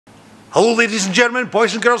Hello ladies and gentlemen,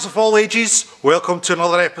 boys and girls of all ages, welcome to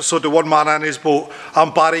another episode of One Man and His Boat.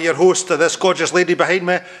 I'm Barry, your host. This gorgeous lady behind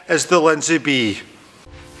me is the Lindsay B.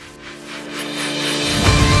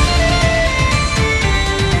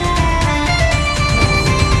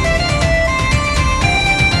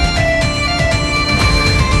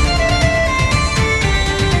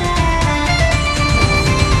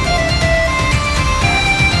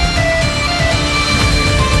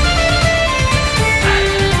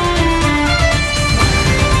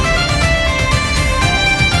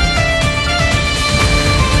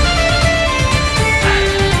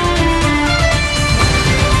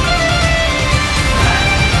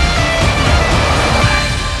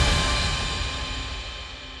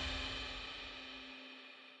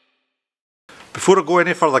 Before I go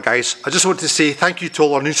any further guys, I just want to say thank you to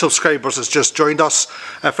all our new subscribers that's just joined us.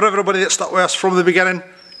 And for everybody that stuck with us from the beginning,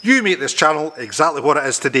 you make this channel exactly what it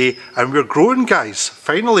is today, and we're growing guys.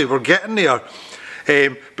 Finally, we're getting there.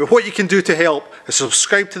 But what you can do to help is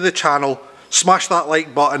subscribe to the channel, smash that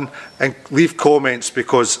like button and leave comments,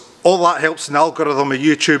 because all that helps in the algorithm of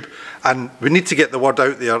YouTube, and we need to get the word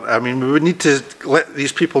out there. I mean, we need to let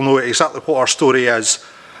these people know exactly what our story is.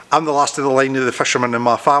 I'm the last of the line of the fishermen in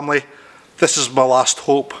my family. This is my last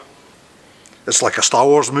hope. It's like a Star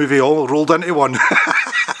Wars movie all rolled into one.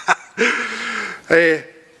 We're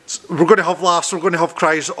going to have laughs, we're going to have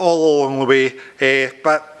cries all along the way,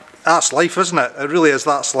 but that's life, isn't it? It really is,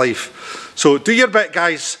 that's life. So do your bit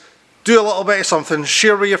guys, do a little bit of something,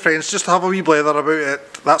 share with your friends, just have a wee blather about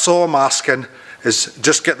it. That's all I'm asking, is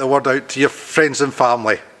just get the word out to your friends and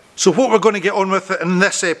family. So what we're going to get on with in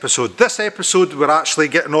this episode we're actually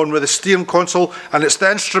getting on with the steering console, and it's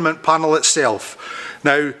the instrument panel itself.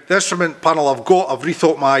 Now the instrument panel I've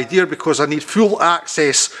rethought my idea because I need full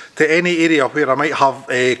access to any area where I might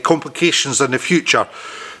have complications in the future.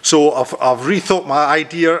 So I've rethought my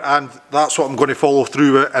idea, and that's what I'm going to follow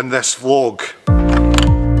through with in this vlog.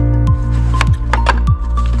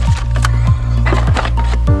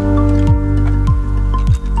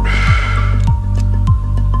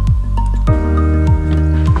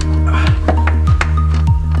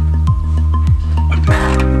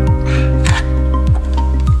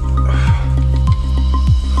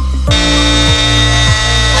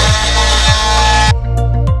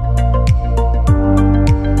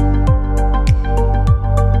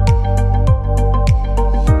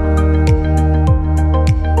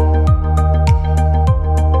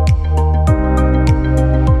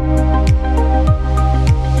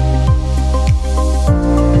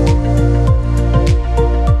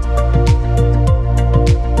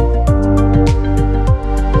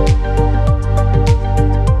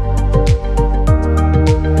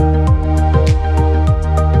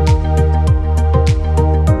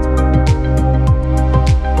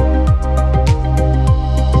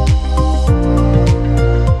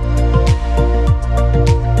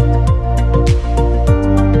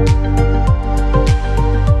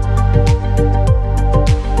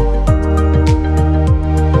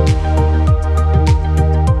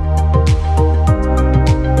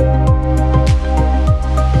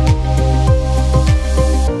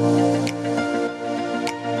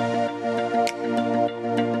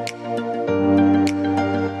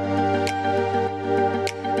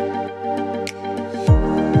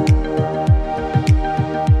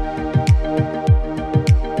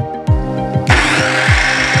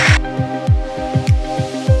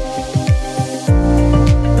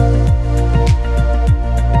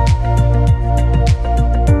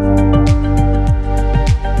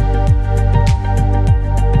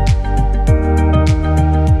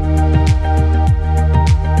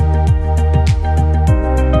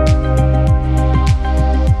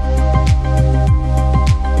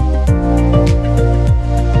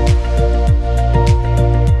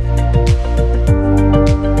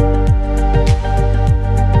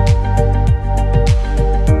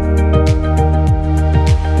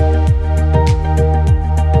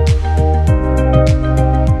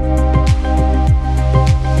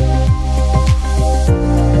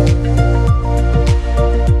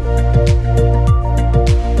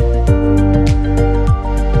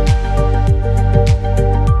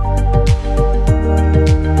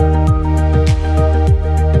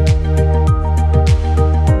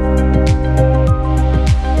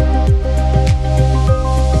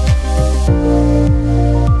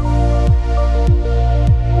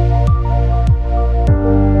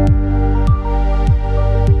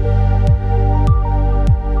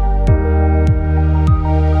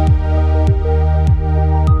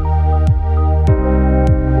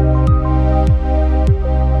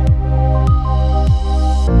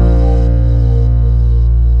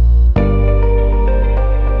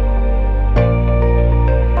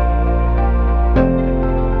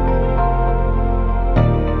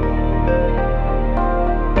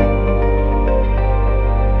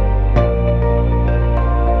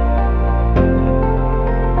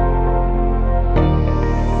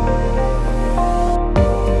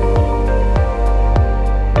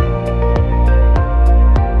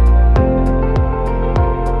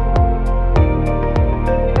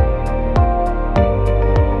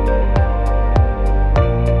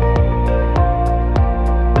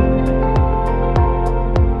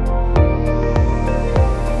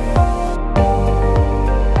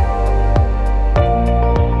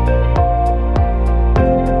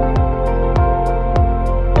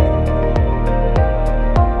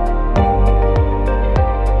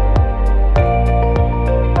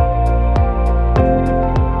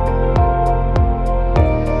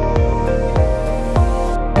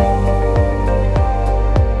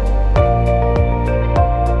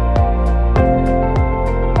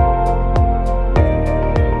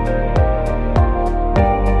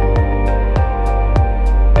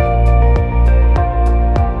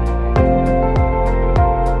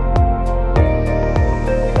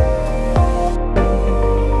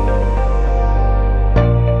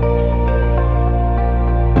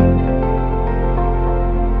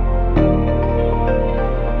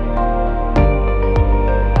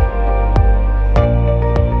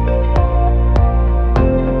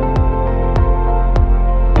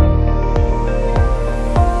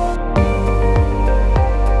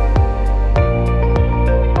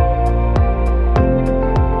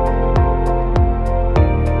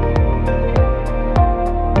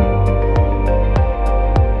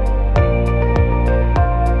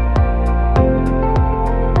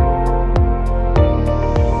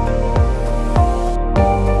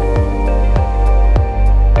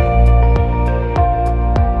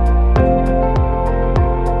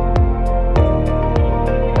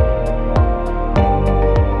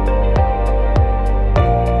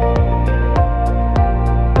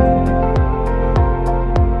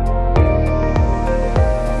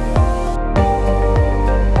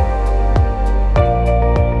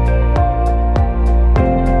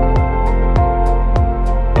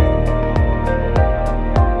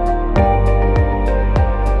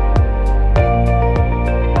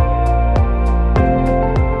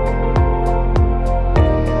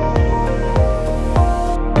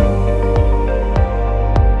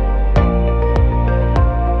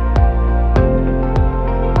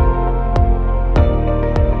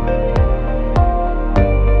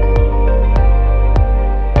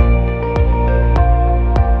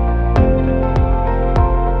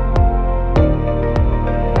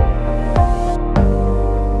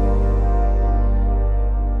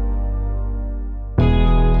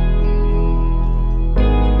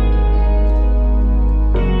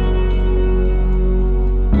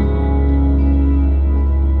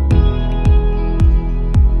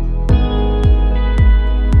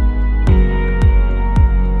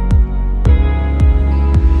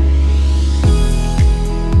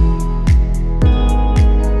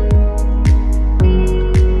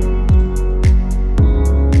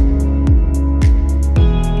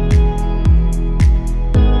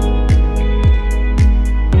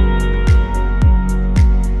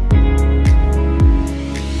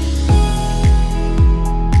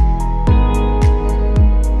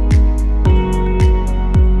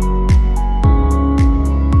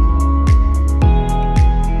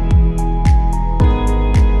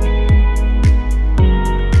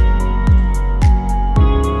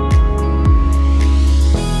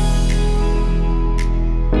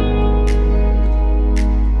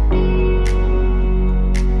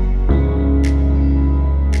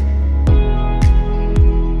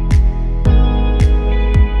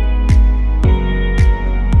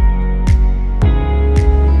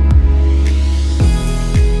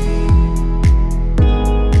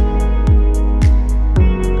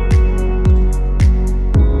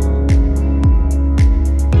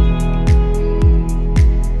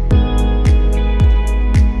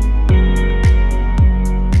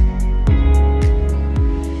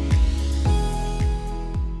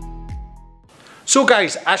 So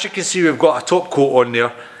guys, as you can see, we've got a top coat on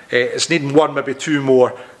there. It's needing one, maybe two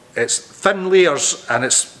more. It's thin layers and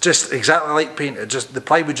it's just exactly like paint. The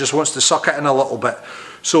plywood just wants to suck it in a little bit.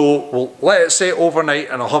 So we'll let it set overnight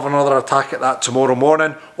and I'll have another attack at that tomorrow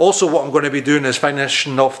morning. Also, what I'm going to be doing is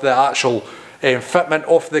finishing off the actual fitment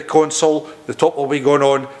of the console. The top will be going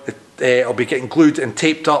on. It'll be getting glued and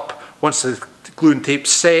taped up. Once the glue and tape's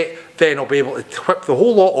set, then I'll be able to whip the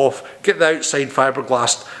whole lot off, get the outside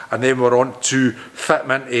fiberglass, and then we're on to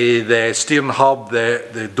fitment the steering hub,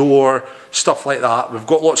 the door, stuff like that. We've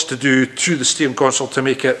got lots to do to the steering console to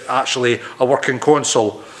make it actually a working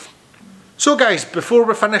console. So guys, before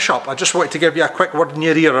we finish up, I just wanted to give you a quick word in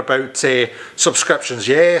your ear about subscriptions.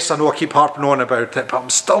 Yes, I know I keep harping on about it, but I'm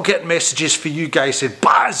still getting messages for you guys saying,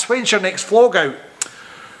 Baz, when's your next vlog out?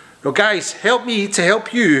 Well guys, help me to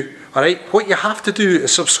help you. Alright, what you have to do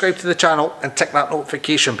is subscribe to the channel and tick that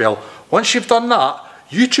notification bell. Once you've done that,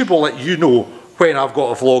 YouTube will let you know when I've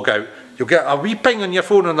got a vlog out. You'll get a wee ping on your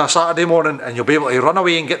phone on a Saturday morning and you'll be able to run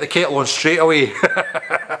away and get the kettle on straight away.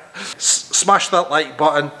 Smash that like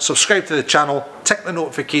button, subscribe to the channel, tick the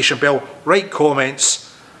notification bell, write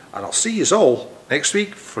comments, and I'll see you all next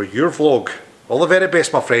week for your vlog. All the very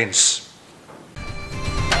best, my friends.